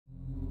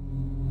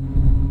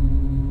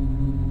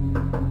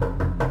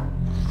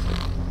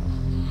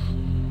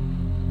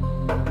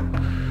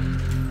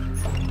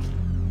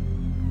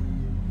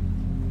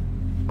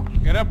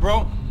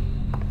bro.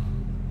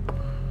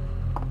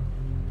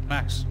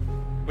 Max.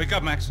 Wake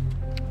up, Max.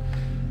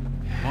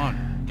 Come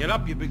on. Get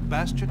up, you big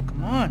bastard.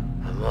 Come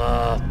on. I'm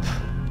up.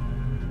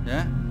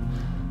 Yeah?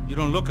 You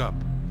don't look up.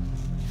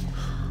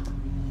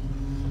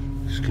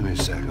 Just give me a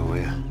second, will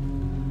you?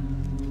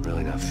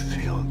 Really not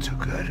feeling too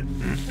good.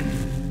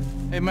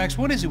 Hey, Max,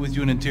 what is it with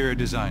you in interior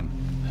design?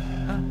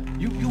 Huh?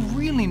 You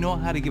really know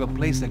how to give a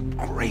place a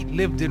great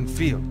lived-in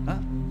feel, huh?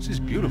 This is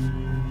beautiful.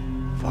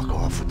 Fuck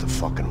off with the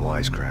fucking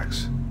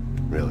wisecracks.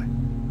 Really,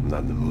 I'm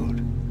not in the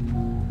mood.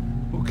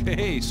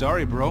 Okay,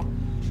 sorry, bro.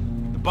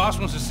 The boss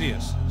wants to see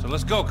us, so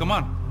let's go, come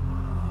on.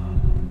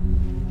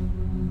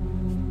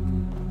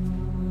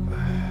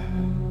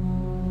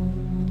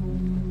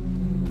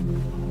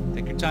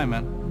 Take your time,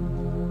 man.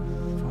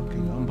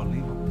 Fucking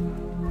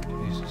unbelievable.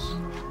 Jesus.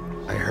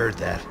 I heard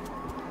that.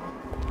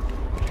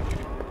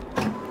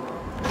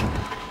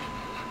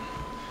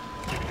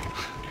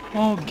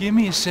 Oh, give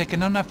me a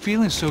second. I'm not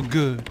feeling so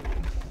good.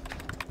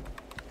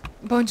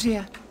 Bom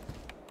dia.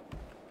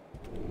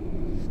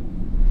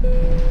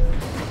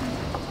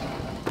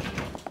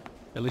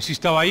 Alice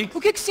estava aí?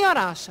 O que o senhor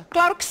acha?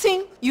 Claro que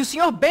sim. E o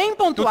senhor bem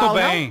pontual, Tudo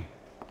bem.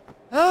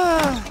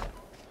 Ah.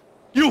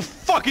 You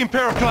fucking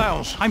pair of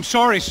clowns! I'm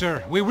sorry,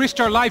 sir. We risked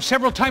our lives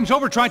several times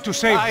over trying to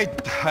save...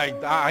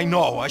 I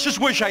know. I just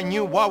wish I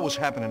knew what was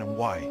happening and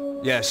why.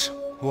 Yes.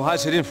 Who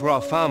has it in for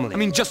our family? I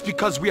mean, just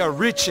because we are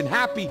rich and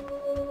happy?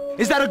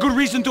 Is that a good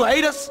reason to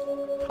hate us?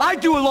 I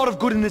do a lot of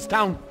good in this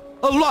town.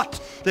 A lot!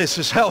 This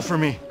is hell for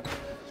me.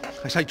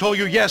 As I told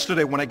you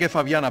yesterday, when I get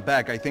Fabiana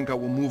back, I think I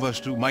will move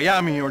us to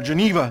Miami or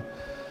Geneva.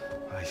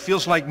 It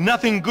feels like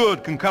nothing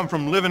good can come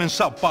from living in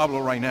Sao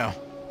Paulo right now.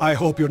 I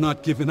hope you're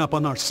not giving up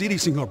on our city,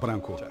 Senor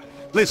Branco.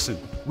 Listen,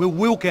 we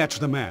will catch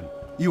the man.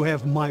 You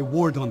have my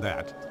word on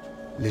that.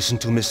 Listen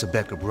to Mr.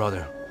 Becker,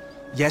 brother.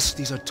 Yes,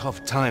 these are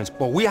tough times,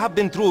 but we have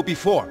been through it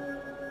before.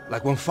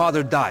 Like when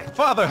Father died.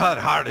 Father had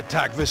a heart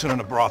attack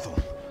visiting a brothel.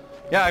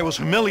 Yeah, it was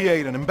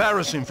humiliating,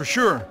 embarrassing, for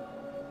sure.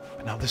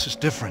 But now this is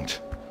different.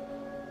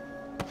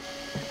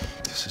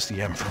 This is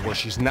the end for me. Well,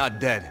 she's not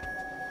dead.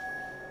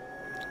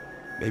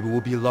 Maybe we'll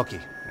be lucky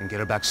and get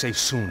her back safe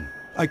soon.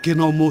 I can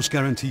almost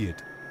guarantee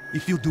it,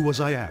 if you do as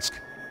I ask.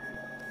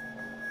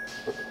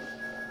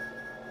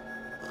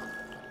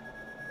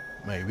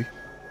 Maybe.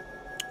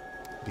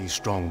 Be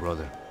strong,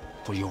 brother.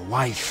 For your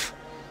wife.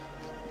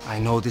 I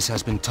know this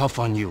has been tough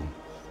on you,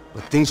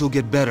 but things will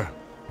get better.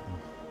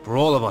 For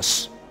all of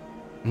us.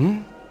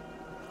 Hmm?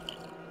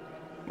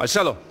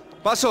 Marcelo,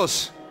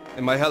 pasos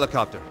in my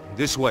helicopter.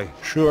 This way.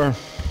 Sure.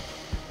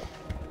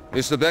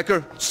 Mr.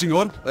 Becker?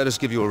 Senhor? Let us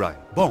give you a ride.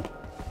 Bom.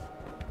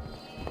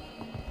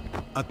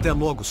 Até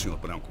logo, Senhor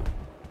Branco.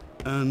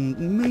 And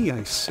may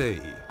I say,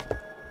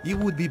 you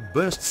would be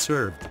best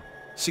served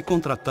se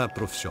contratar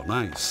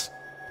profissionais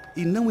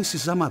e não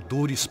esses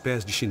amadores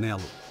pés de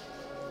chinelo.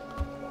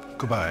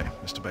 Goodbye,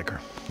 Mr. Baker.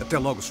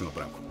 Até logo, Senhor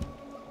Branco.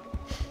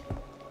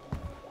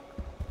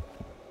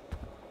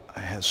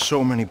 I had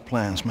so many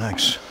plans,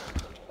 Max.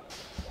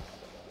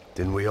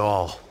 Didn't we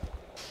all?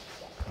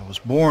 I was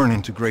born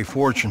into great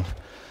fortune.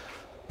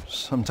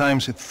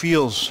 Sometimes it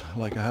feels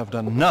like I have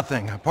done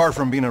nothing apart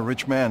from being a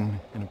rich man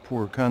in a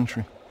poor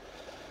country.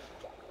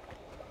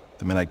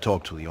 The men I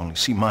talk to, they only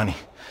see money.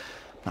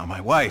 Now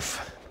my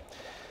wife.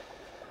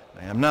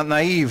 I am not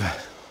naive.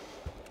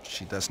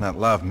 She does not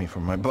love me for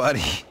my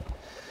body.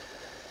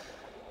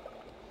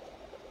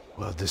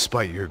 Well,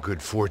 despite your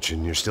good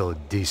fortune, you're still a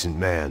decent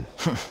man.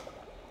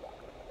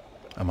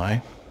 Am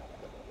I?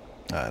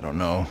 I don't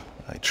know.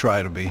 I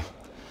try to be.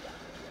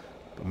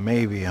 But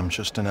maybe I'm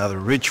just another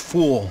rich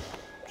fool,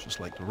 just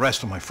like the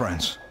rest of my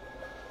friends.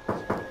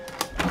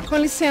 Com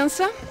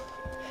licença.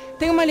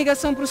 Tem uma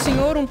ligação pro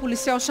senhor, um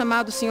policial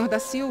chamado Senhor da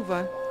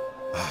Silva.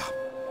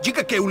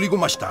 Diga que eu ligo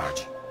mais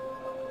tarde.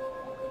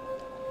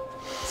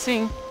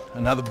 Sim.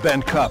 Another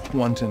bent cop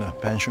wanting a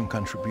pension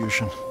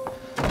contribution.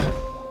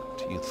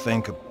 Do you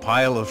think a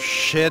pile of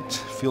shit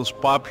feels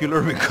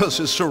popular because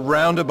it's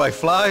surrounded by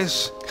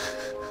flies?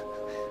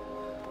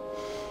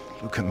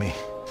 Look at me.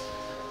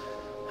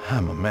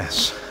 I'm a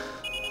mess.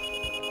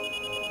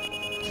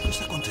 O que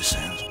está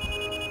acontecendo?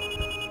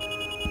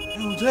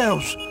 Meu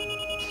Deus!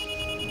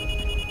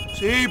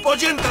 Sim,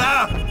 pode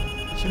entrar!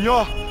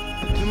 Senhor,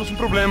 temos um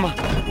problema.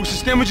 O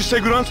sistema de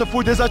segurança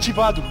foi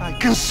desativado. I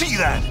can see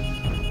that!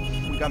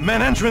 We got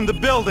men entering the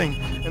building,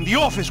 and the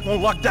office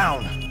won't lock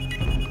down.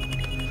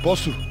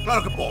 Posso?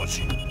 Claro que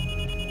pode.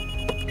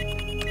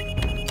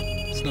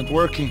 It's not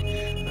working.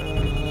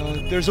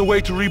 There's a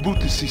way to reboot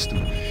the system.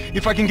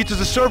 If I can get to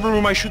the server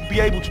room, I should be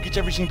able to get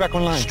everything back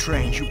online.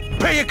 Strange. You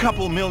pay a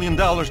couple $1 million,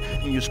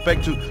 and you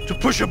expect to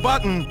push a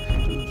button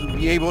to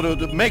be able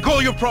to make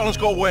all your problems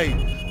go away.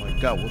 All I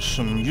got was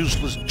some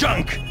useless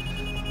junk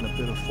and a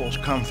bit of false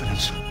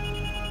confidence.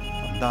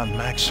 I'm done,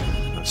 Max.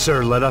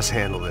 Sir, let us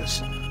handle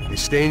this. You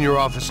stay in your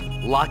office,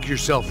 lock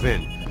yourself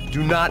in.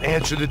 Do not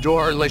answer the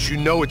door unless you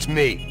know it's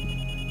me.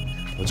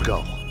 Let's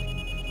go.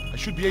 I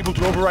should be able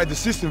to override the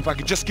system if I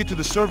could just get to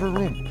the server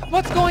room.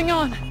 What's going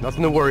on?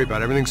 Nothing to worry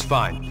about. Everything's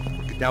fine.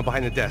 Get down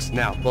behind the desk.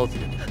 Now, both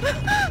of you.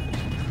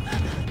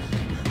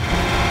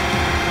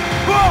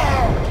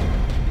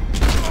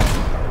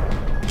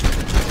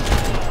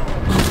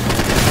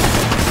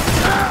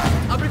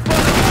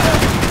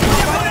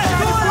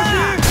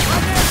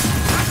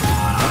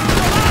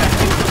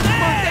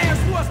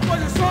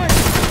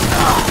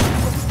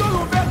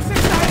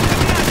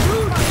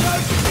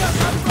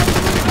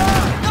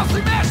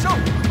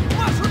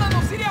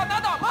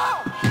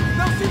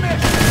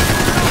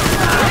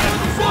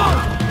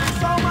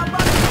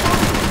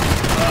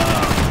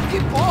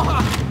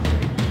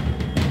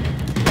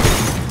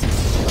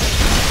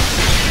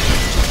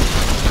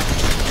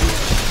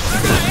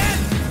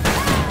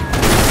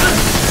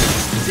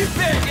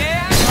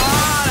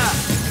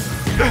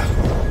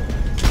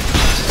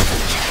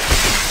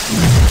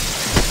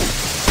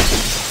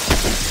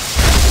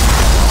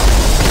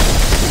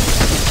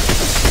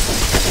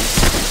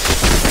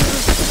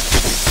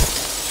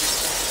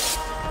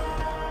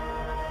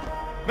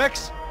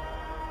 Max!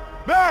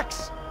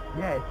 Max!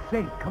 Yeah, it's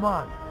safe. Come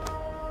on.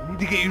 We need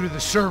to get you to the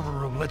server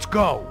room. Let's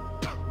go.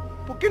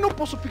 Por que não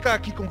posso ficar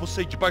aqui com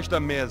você debaixo da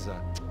mesa?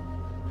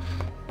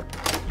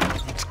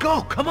 Let's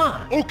go. Come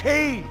on.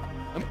 Okay,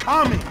 I'm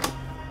coming.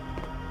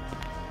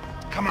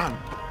 Come on.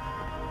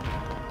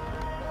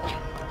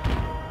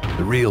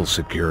 The real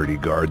security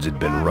guards had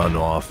been run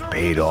off,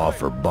 paid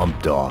off, or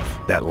bumped off.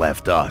 That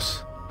left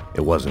us.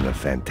 It wasn't a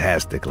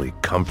fantastically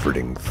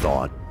comforting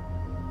thought.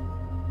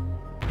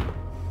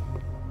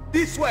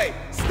 This way!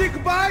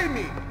 Stick by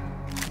me!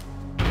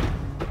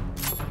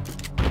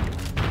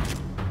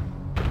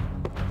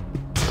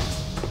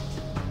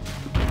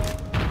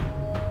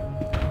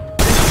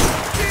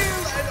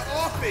 Still an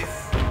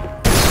office!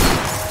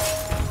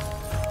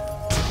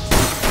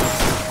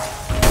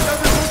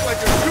 Doesn't look like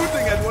you're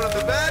shooting at one of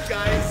the bad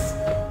guys.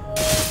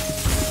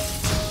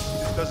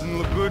 This doesn't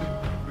look good.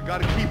 We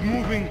gotta keep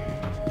moving. I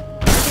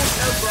won't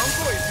tell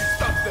Bronco if you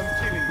stop them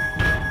killing me.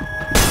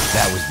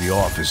 That was the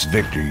office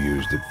Victor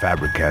used at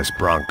Fabricas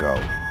Bronco.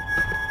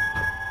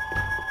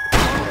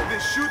 Oh,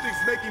 this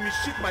shooting's making me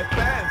shit my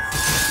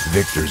pants.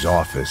 Victor's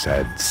office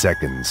had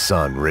Second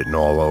Son written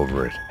all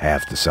over it,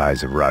 half the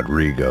size of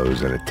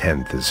Rodrigo's and a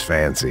tenth as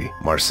fancy.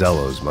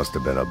 Marcelo's must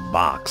have been a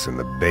box in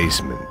the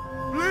basement.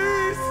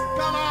 Please,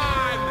 come on!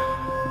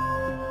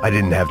 I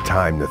didn't have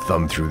time to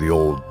thumb through the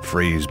old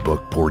phrase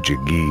book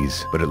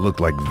Portuguese, but it looked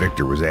like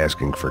Victor was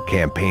asking for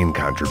campaign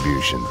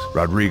contributions.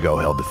 Rodrigo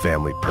held the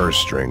family purse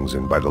strings,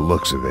 and by the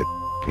looks of it,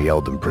 he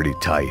held them pretty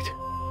tight.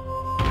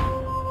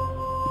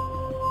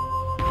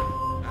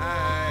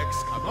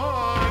 Max, come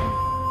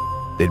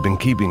on! They'd been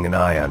keeping an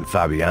eye on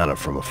Fabiana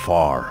from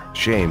afar.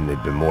 Shame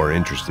they'd been more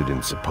interested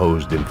in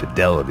supposed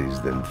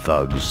infidelities than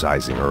thugs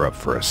sizing her up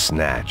for a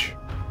snatch.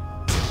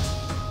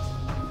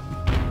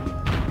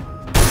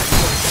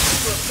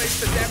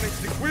 The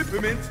damaged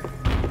equipment.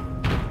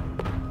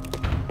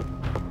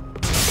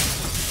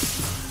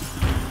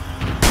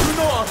 You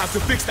know I'll have to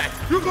fix that.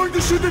 You're going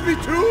to shoot at me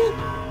too?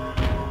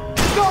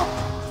 Stop!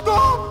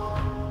 Stop!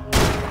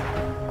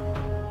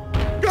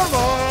 Come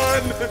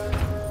on!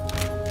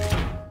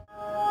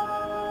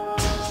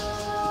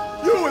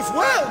 You as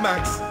well,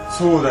 Max!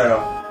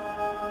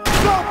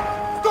 Stop!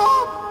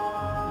 Stop!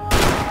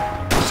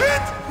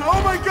 Shit!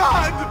 Oh my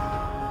god!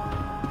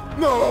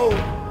 No!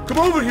 Come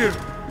over here!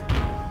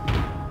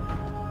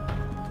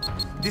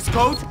 This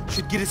code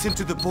should get us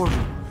into the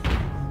boardroom.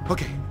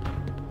 Okay.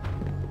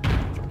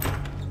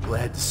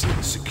 Glad to see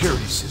the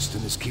security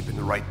system is keeping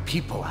the right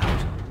people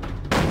out.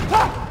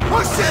 Ah!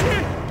 Oh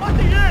shit! What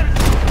the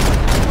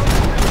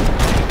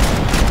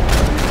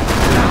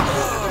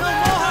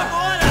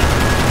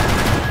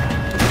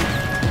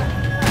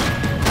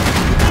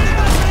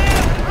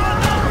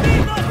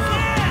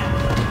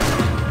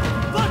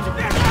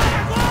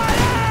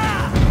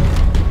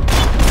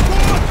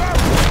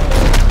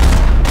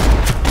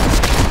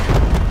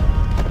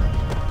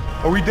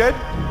Are we dead?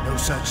 No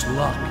such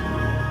luck.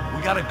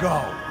 We gotta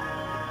go.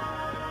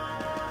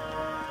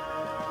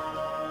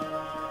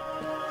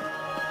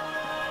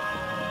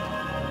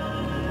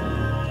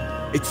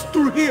 It's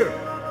through here!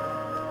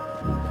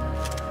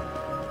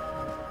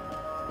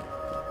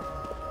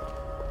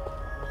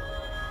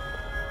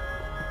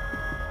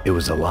 It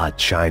was a lot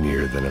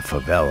shinier than a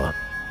favela,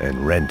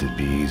 and rent would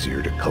be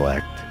easier to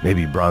collect.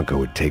 Maybe Bronco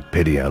would take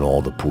pity on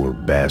all the poor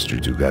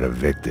bastards who got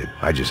evicted.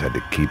 I just had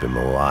to keep him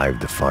alive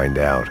to find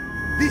out.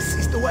 This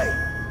is the way!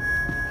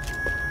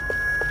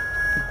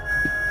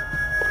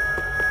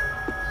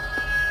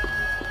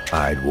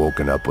 I'd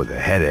woken up with a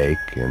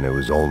headache, and it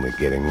was only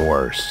getting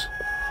worse.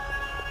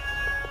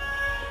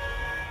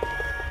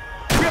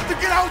 We have to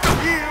get out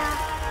of here!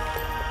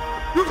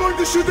 You're going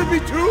to shoot at me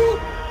too?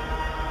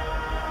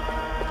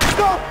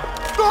 Stop!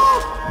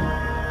 Stop!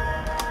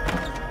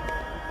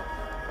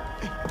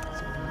 Hey,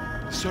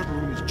 the server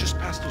room is just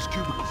past those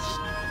cubicles.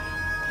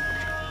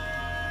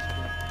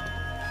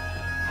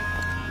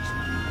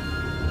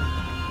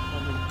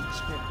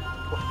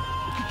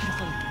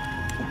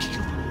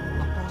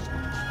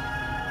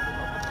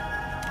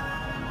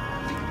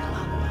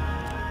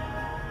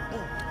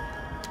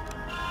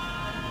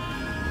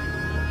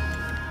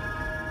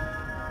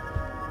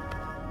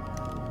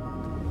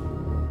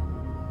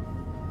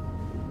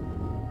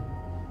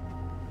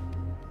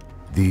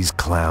 These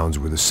clowns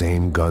were the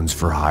same guns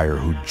for hire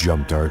who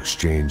jumped our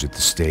exchange at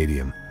the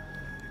stadium.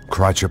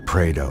 Craccia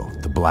Prado,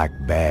 the Black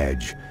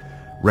Badge,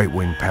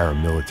 right-wing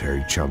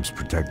paramilitary chumps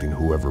protecting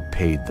whoever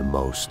paid the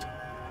most.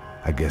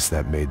 I guess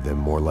that made them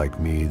more like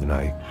me than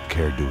I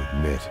cared to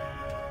admit.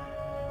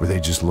 Were they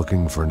just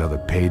looking for another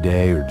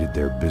payday, or did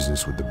their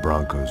business with the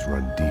Broncos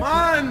run deep? Come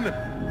on!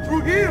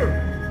 Through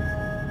here!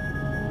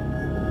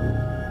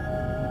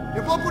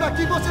 Eu vou por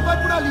aqui, você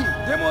vai por ali.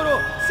 Demorou.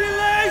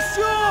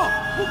 Silêncio!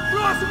 O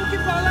próximo que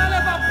falar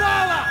leva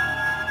bala!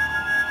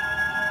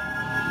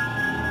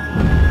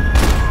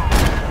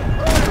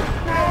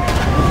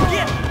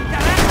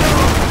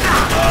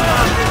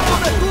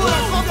 Cobertura,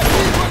 sobe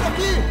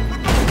aqui!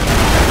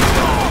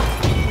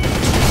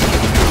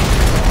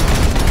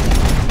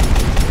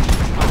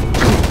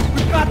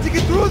 We've got to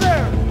get through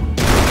there!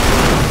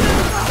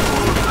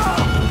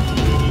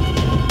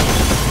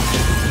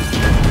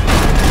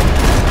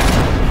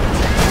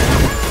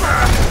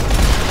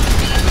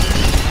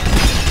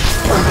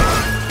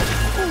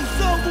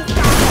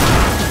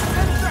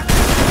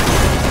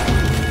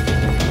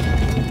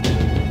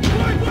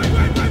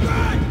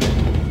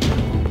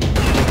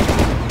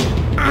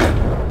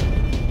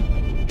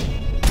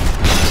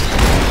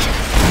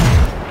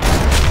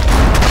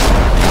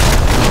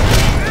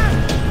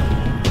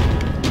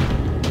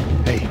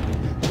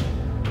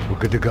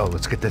 good to go.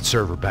 Let's get that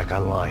server back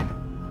online.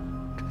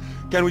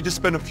 Can we just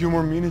spend a few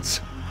more minutes?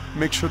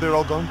 Make sure they're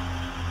all gone?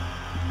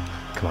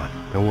 Come on,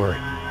 don't worry.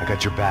 I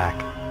got your back.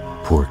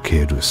 Poor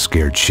kid was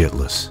scared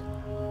shitless,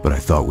 but I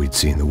thought we'd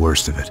seen the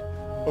worst of it.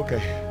 Okay.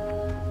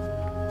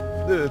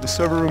 The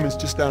server room is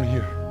just down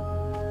here.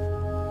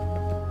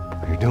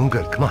 You're doing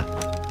good. Come on.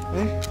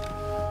 Hey,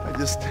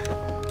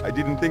 I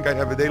didn't think I'd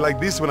have a day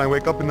like this when I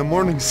wake up in the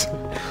mornings.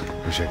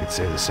 Wish I could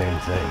say the same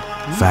thing.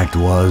 Fact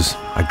was,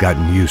 I'd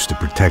gotten used to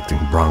protecting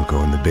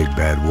Bronco in the big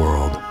bad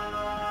world.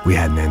 We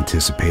hadn't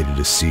anticipated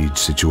a siege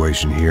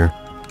situation here,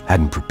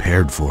 hadn't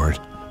prepared for it.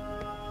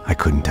 I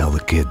couldn't tell the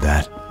kid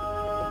that.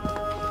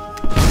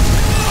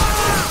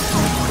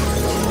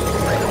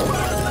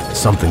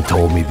 Something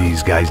told me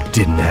these guys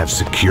didn't have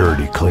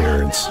security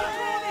clearance.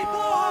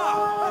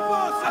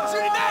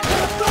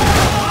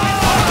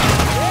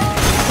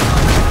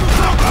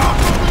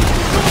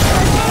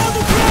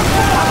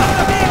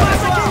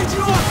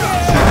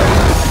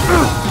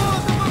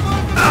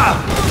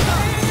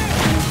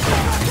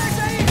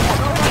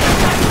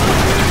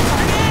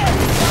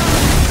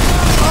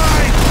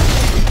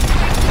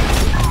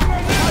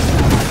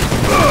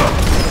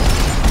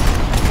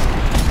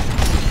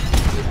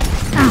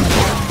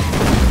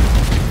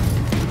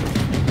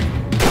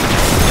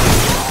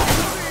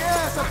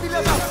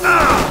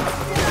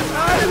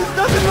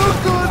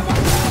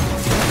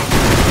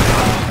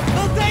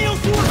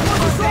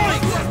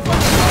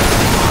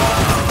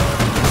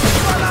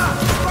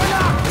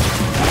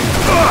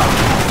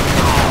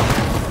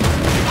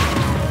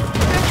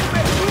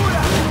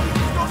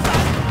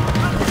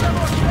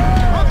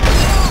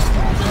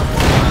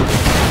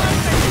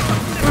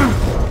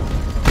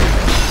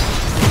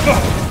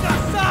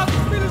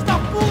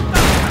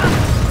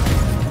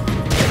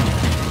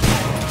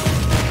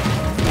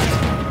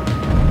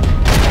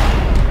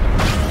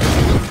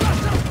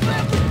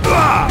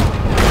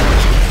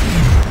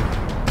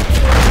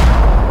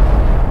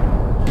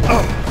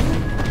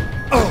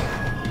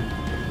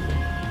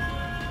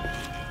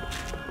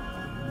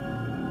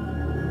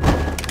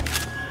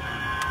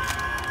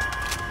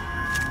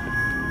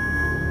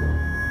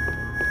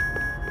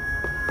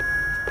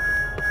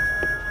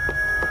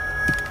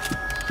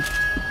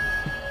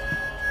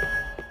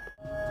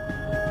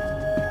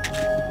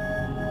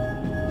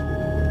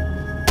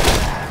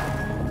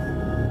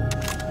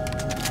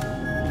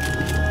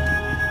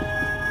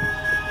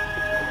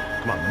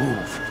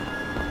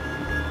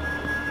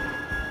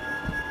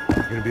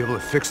 Gonna be able to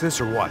fix this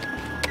or what?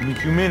 Give me a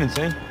few minutes,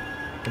 eh?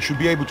 I should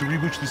be able to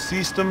reboot the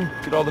system,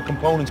 get all the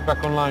components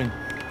back online.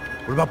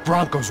 What about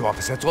Bronco's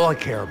office? That's all I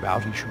care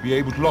about. You should be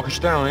able to lock us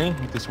down, eh?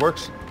 If this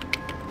works.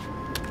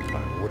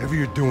 Whatever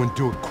you're doing,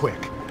 do it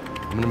quick.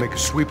 I'm gonna make a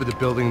sweep of the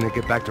building and then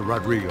get back to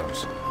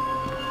Rodrigo's.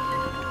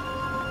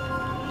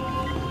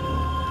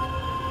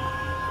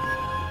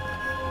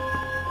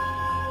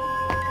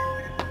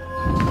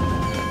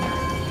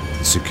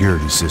 The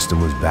security system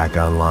was back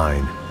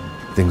online.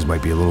 Things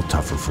might be a little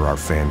tougher for our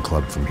fan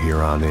club from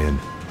here on in.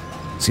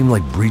 Seemed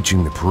like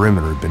breaching the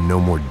perimeter had been no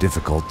more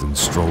difficult than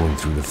strolling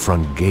through the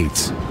front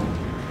gates.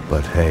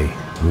 But hey,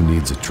 who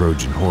needs a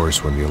Trojan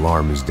horse when the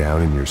alarm is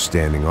down and your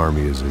standing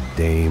army is a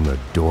dame, a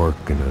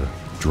dork, and a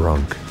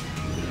drunk?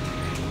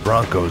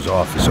 Bronco's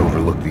office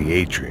overlooked the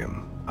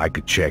atrium. I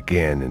could check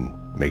in and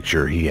make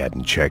sure he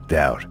hadn't checked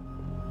out.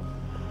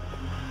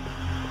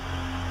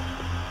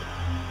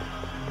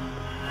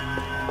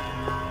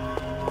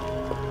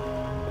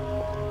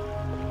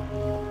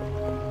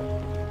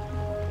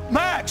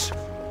 Max!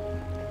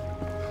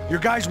 Your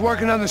guys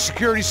working on the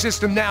security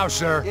system now,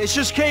 sir. It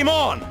just came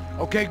on!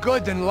 Okay,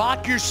 good, then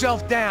lock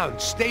yourself down.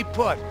 Stay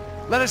put.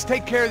 Let us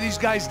take care of these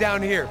guys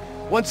down here.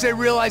 Once they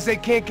realize they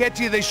can't get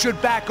to you, they should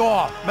back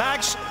off.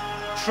 Max,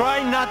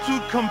 try not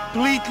to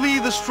completely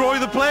destroy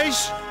the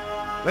place.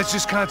 Let's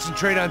just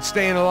concentrate on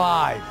staying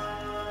alive.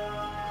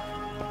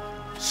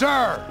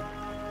 Sir!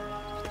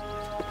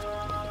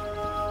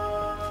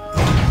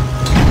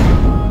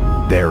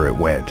 There it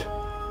went.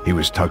 He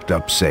was tucked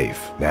up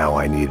safe. Now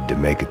I needed to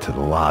make it to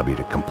the lobby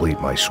to complete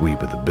my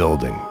sweep of the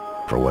building,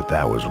 for what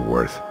that was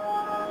worth.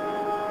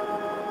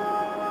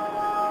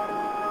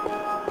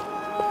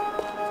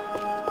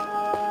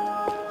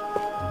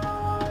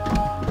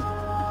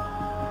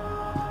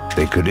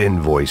 They could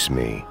invoice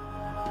me.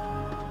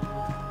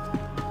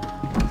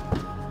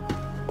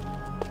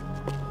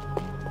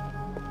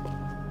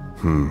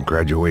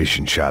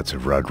 Graduation shots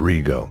of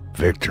Rodrigo,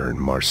 Victor, and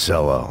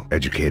Marcelo,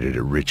 educated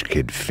at rich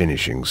kid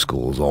finishing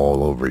schools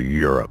all over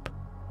Europe.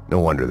 No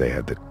wonder they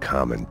had the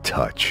common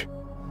touch.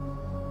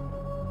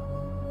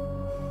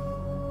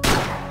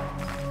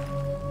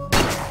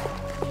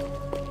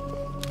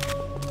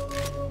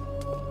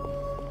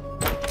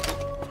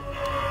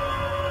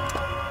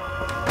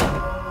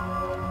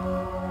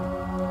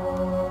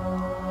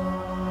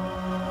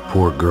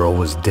 Poor girl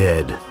was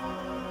dead.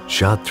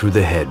 Shot through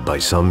the head by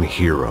some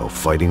hero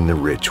fighting the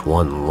rich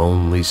one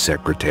lonely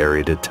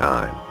secretary at a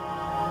time.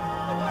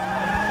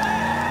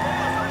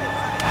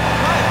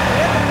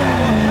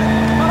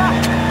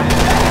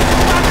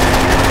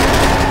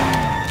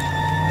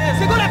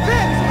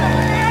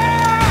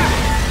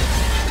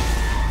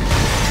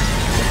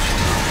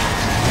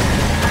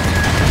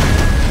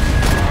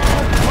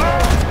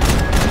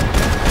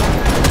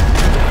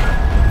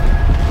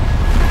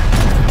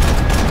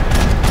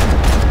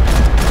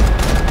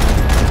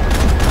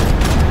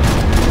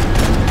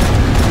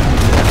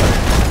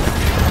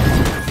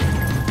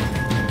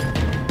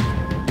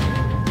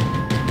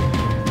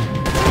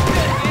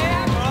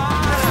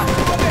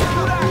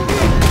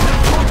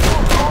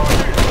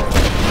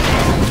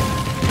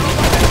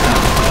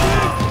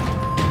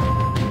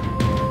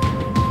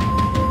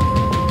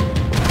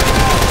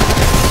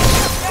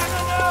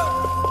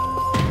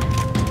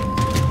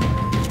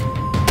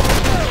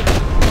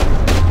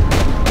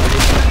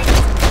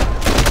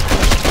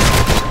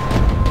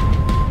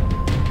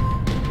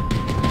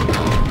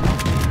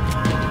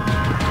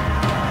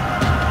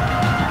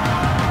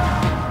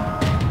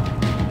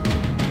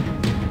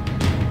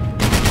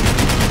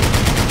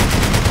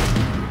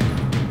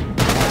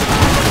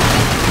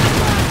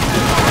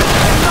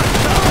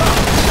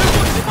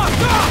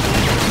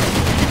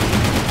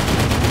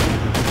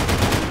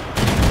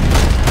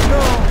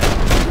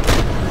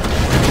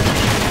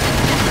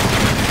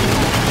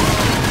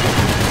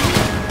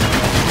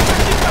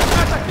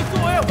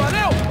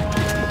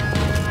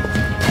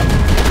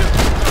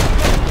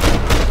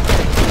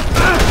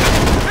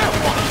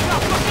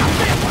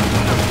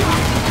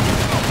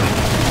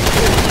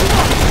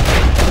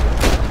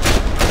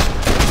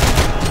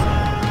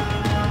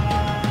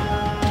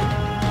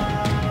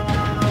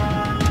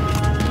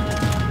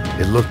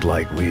 looked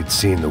like we had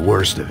seen the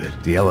worst of it.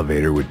 The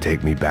elevator would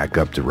take me back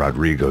up to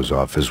Rodrigo's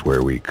office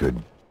where we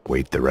could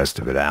wait the rest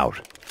of it out.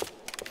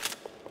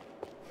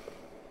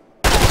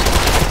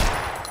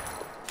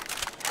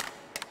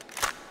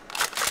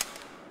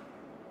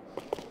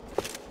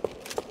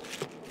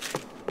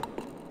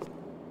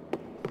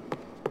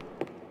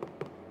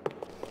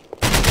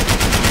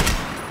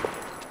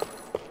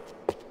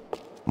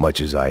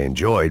 Much as I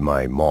enjoyed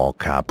my mall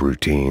cop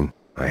routine,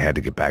 I had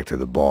to get back to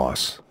the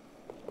boss.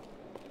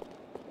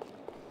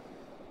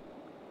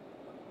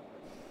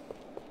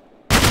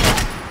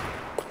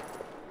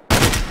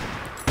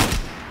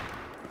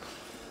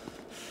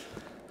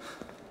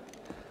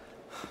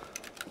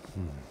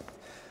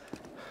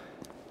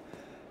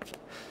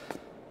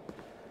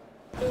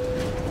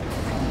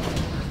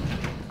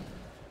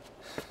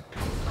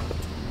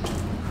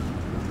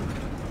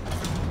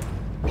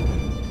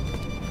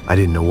 I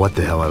didn't know what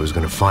the hell I was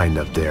gonna find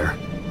up there,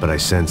 but I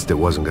sensed it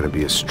wasn't gonna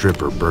be a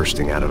stripper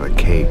bursting out of a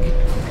cake.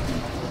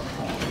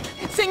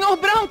 Senor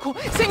Branco!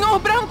 Senor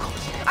Branco!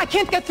 I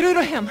can't get through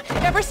to him.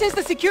 Ever since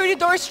the security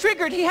door is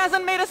triggered, he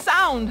hasn't made a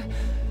sound.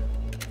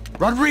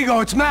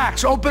 Rodrigo, it's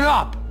Max! Open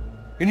up!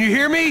 Can you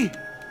hear me?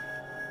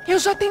 Eu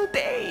já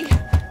tentei.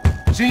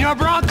 Senor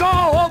Branco,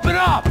 open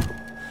up!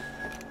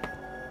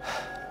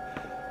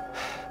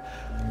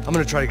 I'm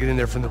gonna try to get in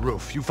there from the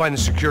roof. You find the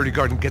security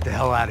guard and get the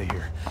hell out of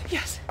here.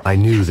 Yes. I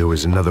knew there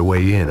was another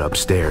way in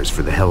upstairs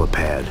for the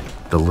helipad.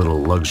 The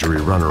little luxury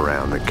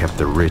runaround that kept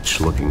the rich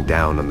looking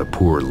down on the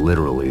poor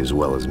literally as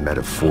well as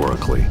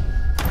metaphorically.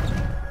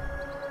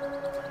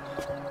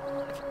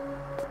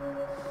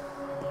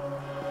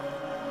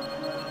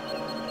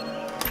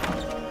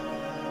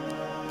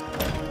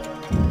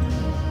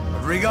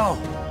 Rodrigo!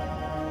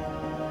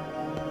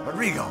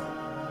 Rodrigo!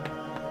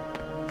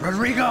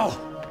 Rodrigo!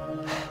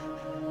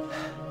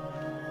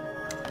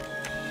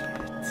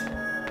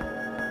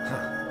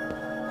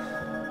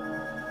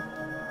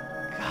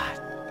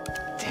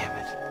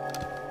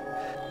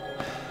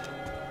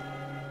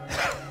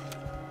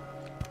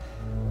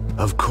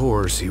 Of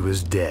course, he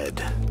was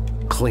dead.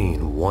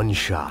 Clean, one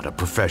shot, a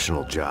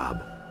professional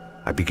job.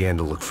 I began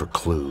to look for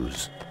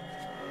clues.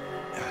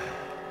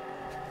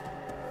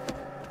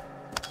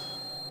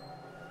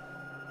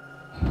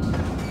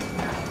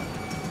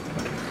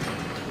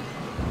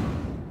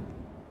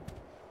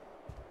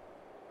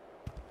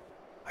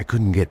 I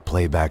couldn't get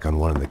playback on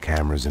one of the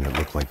cameras and it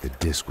looked like the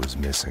disc was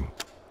missing.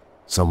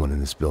 Someone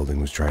in this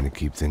building was trying to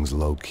keep things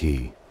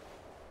low-key.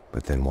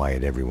 But then why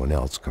had everyone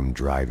else come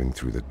driving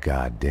through the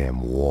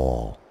goddamn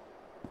wall?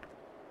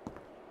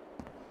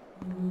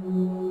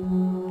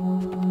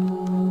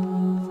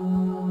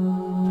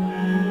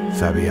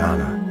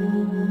 Fabiana.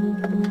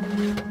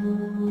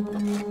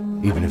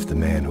 Even if the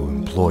man who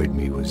employed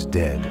me was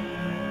dead,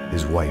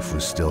 his wife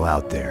was still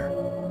out there.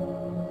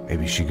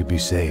 Maybe she could be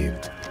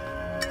saved.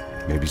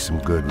 Maybe some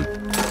good would...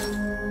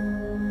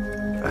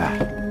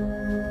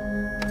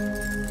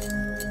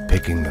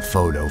 Picking the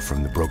photo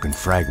from the broken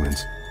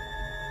fragments,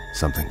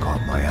 something caught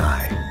my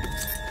eye.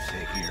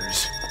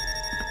 Figures.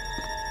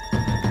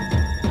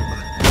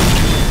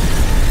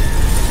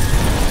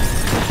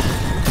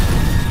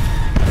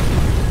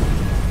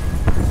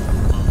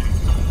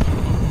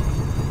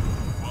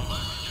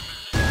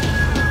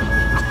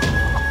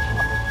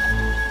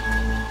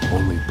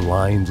 Only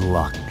blind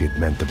luck it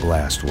meant the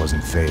blast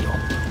wasn't fatal.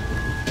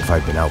 If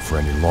I'd been out for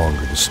any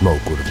longer, the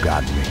smoke would have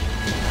gotten me.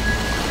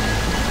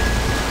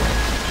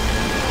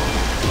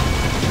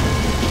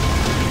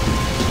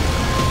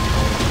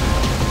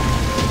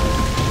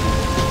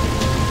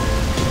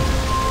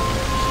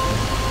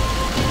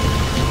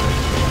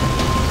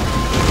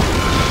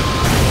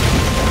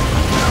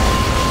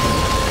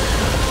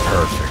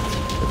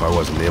 If I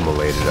wasn't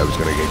immolated, I was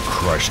gonna get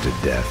crushed to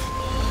death.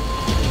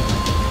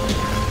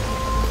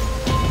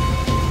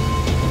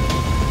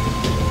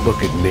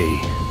 Look at me.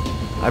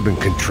 I've been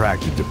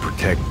contracted to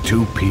protect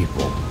two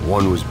people.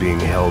 One was being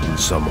held in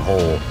some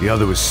hole. The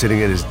other was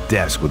sitting at his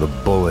desk with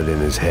a bullet in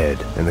his head.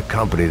 And the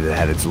company that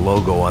had its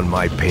logo on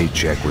my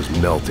paycheck was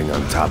melting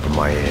on top of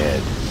my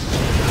head.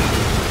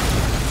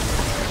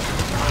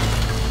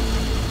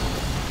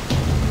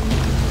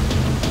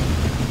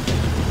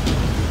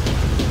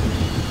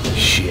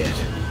 Shit.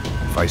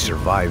 If I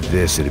survived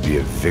this, it'd be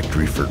a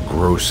victory for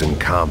gross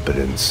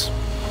incompetence.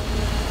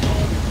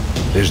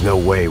 There's no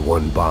way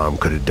one bomb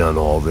could have done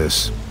all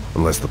this,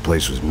 unless the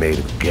place was made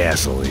of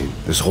gasoline.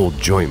 This whole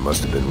joint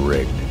must have been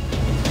rigged.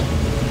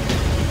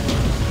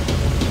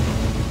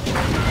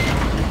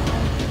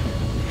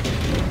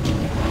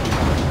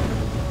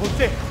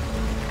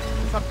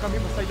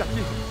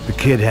 The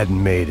kid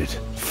hadn't made it.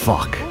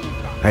 Fuck.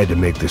 I had to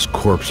make this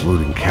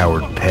corpse-looting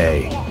coward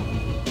pay.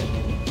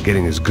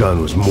 Getting his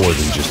gun was more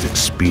than just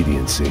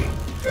expediency.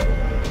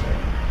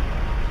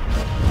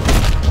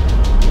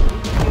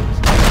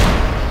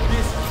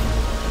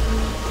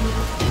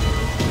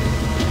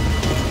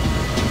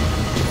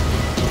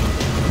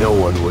 No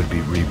one would be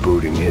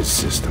rebooting his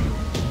system.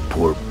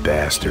 Poor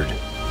bastard.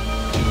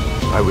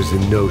 I was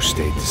in no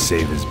state to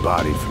save his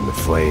body from the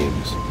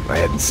flames. I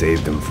hadn't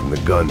saved him from the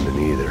gunman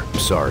either. I'm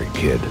sorry,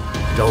 kid.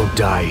 Don't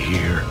die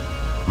here.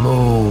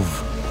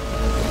 Move.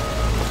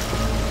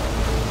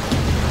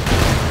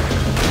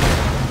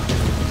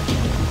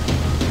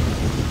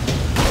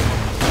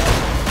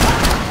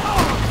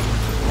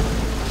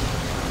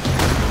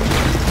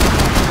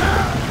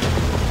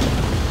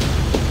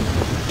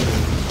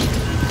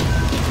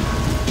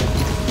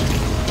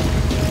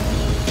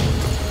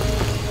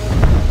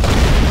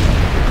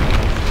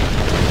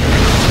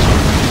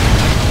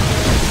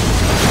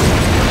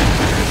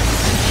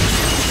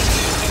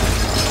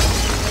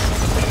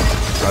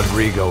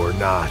 Rodrigo or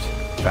not,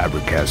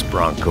 Fabregas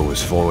Bronco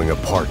is falling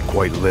apart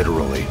quite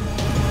literally.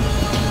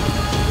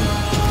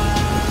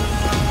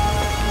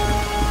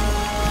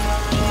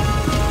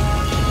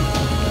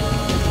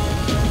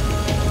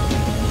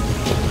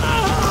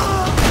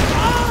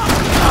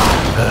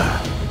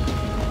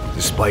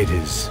 Despite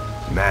his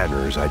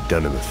manners, I'd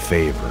done him a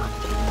favor.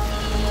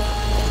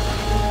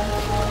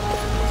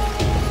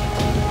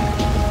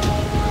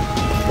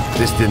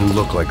 This didn't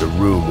look like a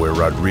room where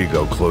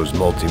Rodrigo closed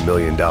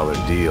multi-million-dollar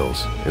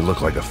deals. It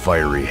looked like a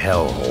fiery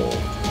hellhole.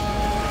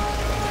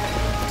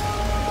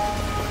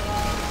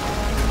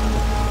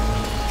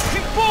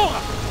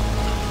 Empurra!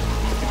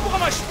 Empurra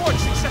mais forte,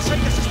 sem que você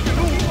saia dessa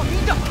espelunca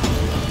ainda!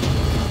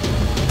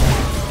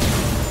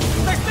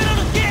 Tá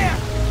esperando o quê?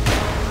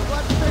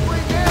 Agora tu pegou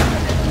em merda,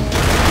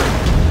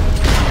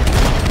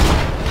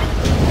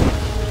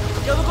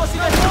 Eu não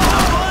consigo atirar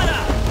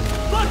agora!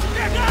 Vou te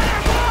pegar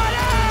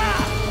agora!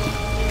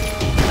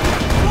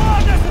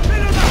 Foda-se,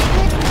 filho da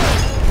puta!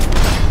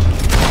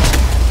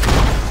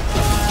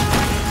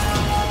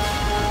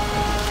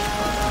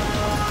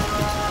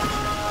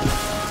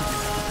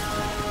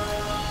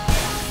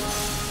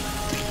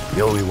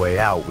 The only way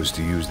out was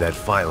to use that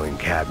filing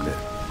cabinet.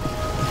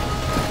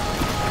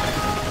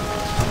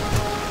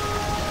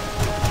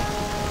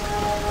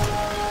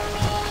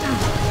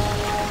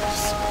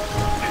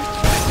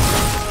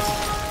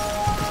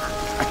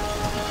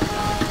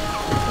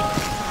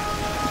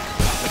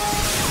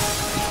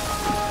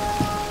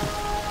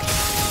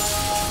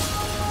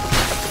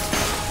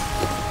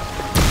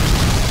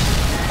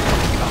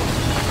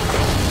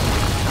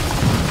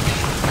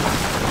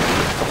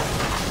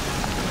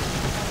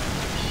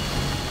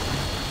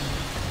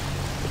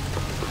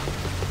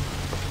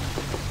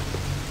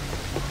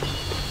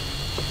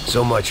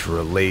 So much for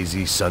a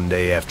lazy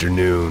Sunday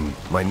afternoon.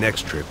 My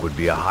next trick would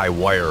be a high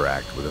wire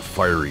act with a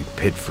fiery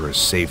pit for a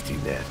safety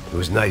net. It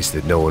was nice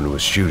that no one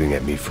was shooting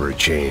at me for a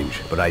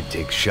change, but I'd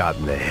take shot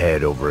in the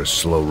head over a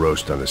slow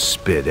roast on a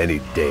spit any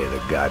day of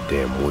the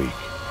goddamn week.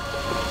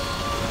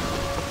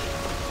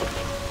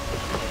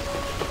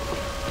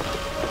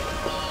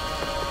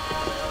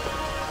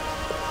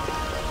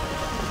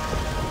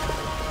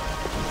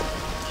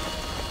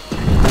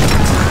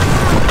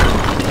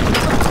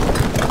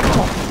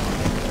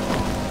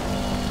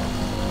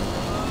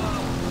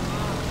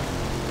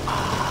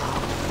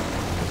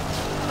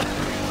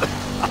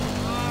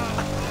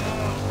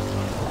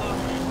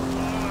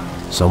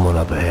 Someone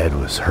up ahead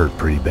was hurt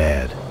pretty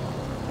bad.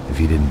 If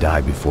he didn't die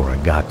before I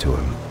got to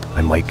him,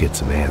 I might get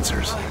some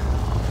answers.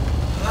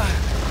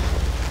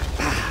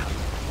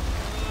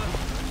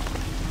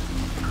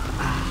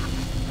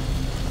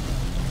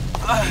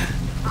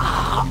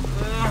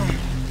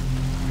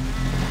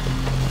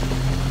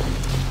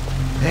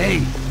 Hey!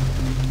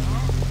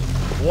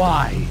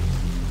 Why?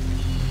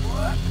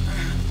 What?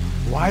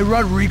 Why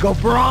Rodrigo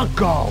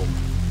Bronco?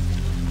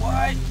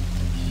 Why?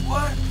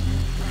 What?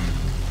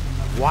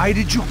 Why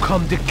did you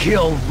come to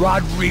kill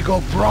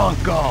Rodrigo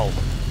Bronco?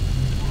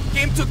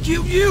 Came to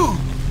kill you!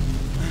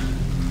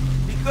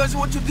 Because of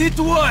what you did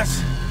to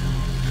us!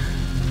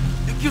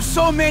 You killed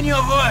so many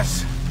of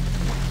us!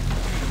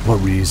 What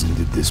reason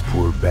did this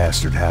poor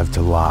bastard have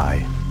to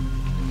lie?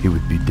 He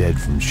would be dead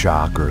from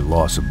shock or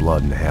loss of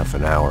blood in half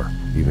an hour,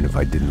 even if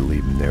I didn't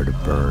leave him there to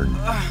burn.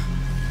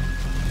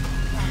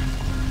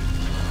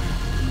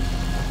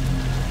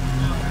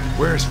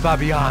 Where's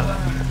Fabiana?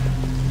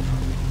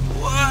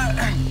 What?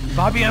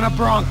 Fabiana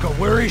Bronco,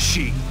 where is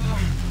she?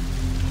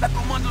 La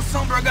Comando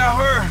Sombra got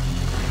her!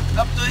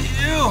 Up the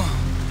hill!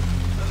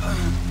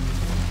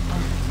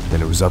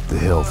 Then it was up the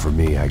hill for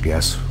me, I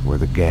guess, where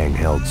the gang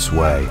held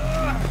sway.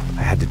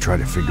 I had to try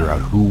to figure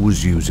out who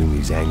was using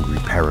these angry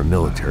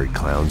paramilitary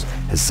clowns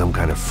as some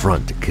kind of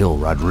front to kill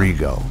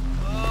Rodrigo.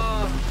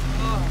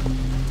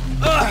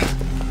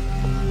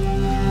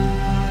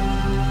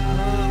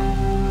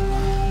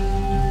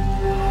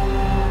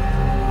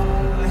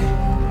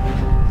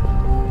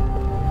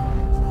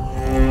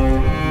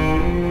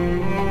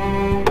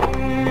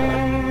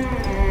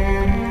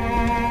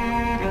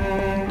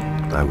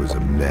 I was a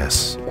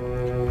mess.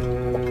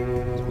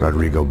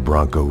 Rodrigo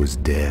Bronco was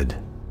dead.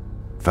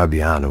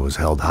 Fabiana was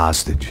held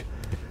hostage.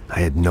 I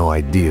had no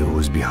idea who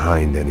was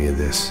behind any of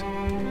this.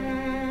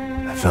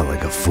 I felt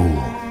like a fool.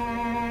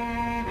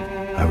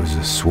 I was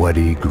a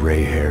sweaty,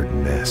 gray-haired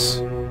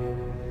mess.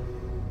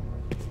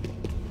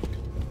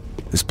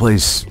 This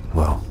place,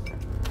 well,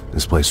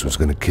 this place was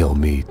gonna kill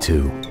me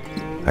too.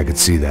 I could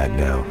see that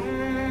now.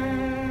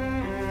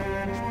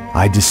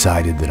 I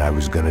decided that I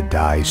was gonna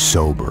die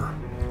sober,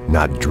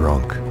 not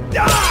drunk.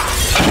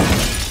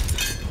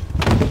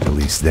 At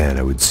least then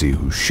I would see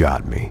who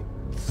shot me.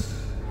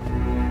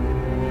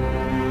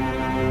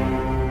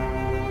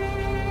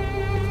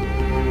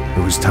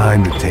 It was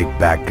time to take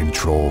back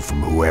control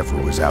from whoever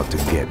was out to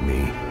get me.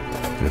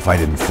 And if I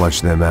didn't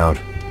flush them out,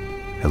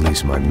 at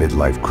least my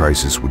midlife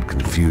crisis would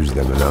confuse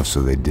them enough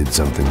so they did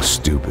something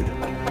stupid.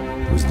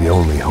 It was the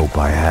only hope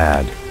I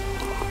had.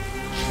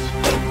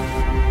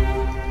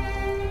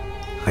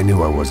 I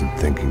knew I wasn't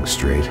thinking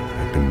straight.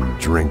 I'd been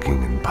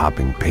drinking and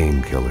popping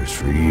painkillers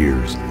for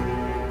years.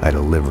 I had a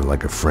liver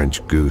like a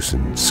French goose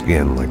and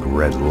skin like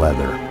red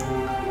leather.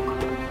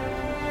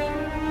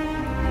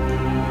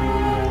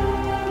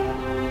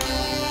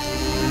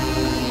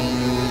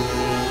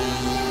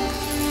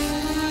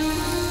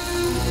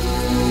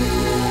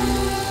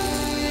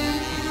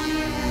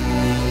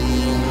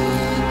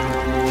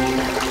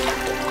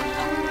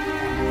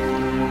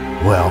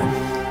 Well,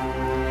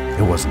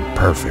 it wasn't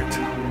perfect.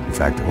 In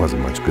fact, it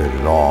wasn't much good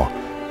at all,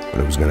 but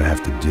it was gonna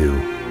have to do.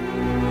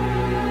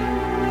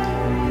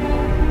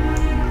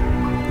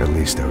 At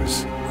least I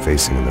was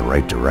facing in the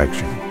right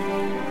direction.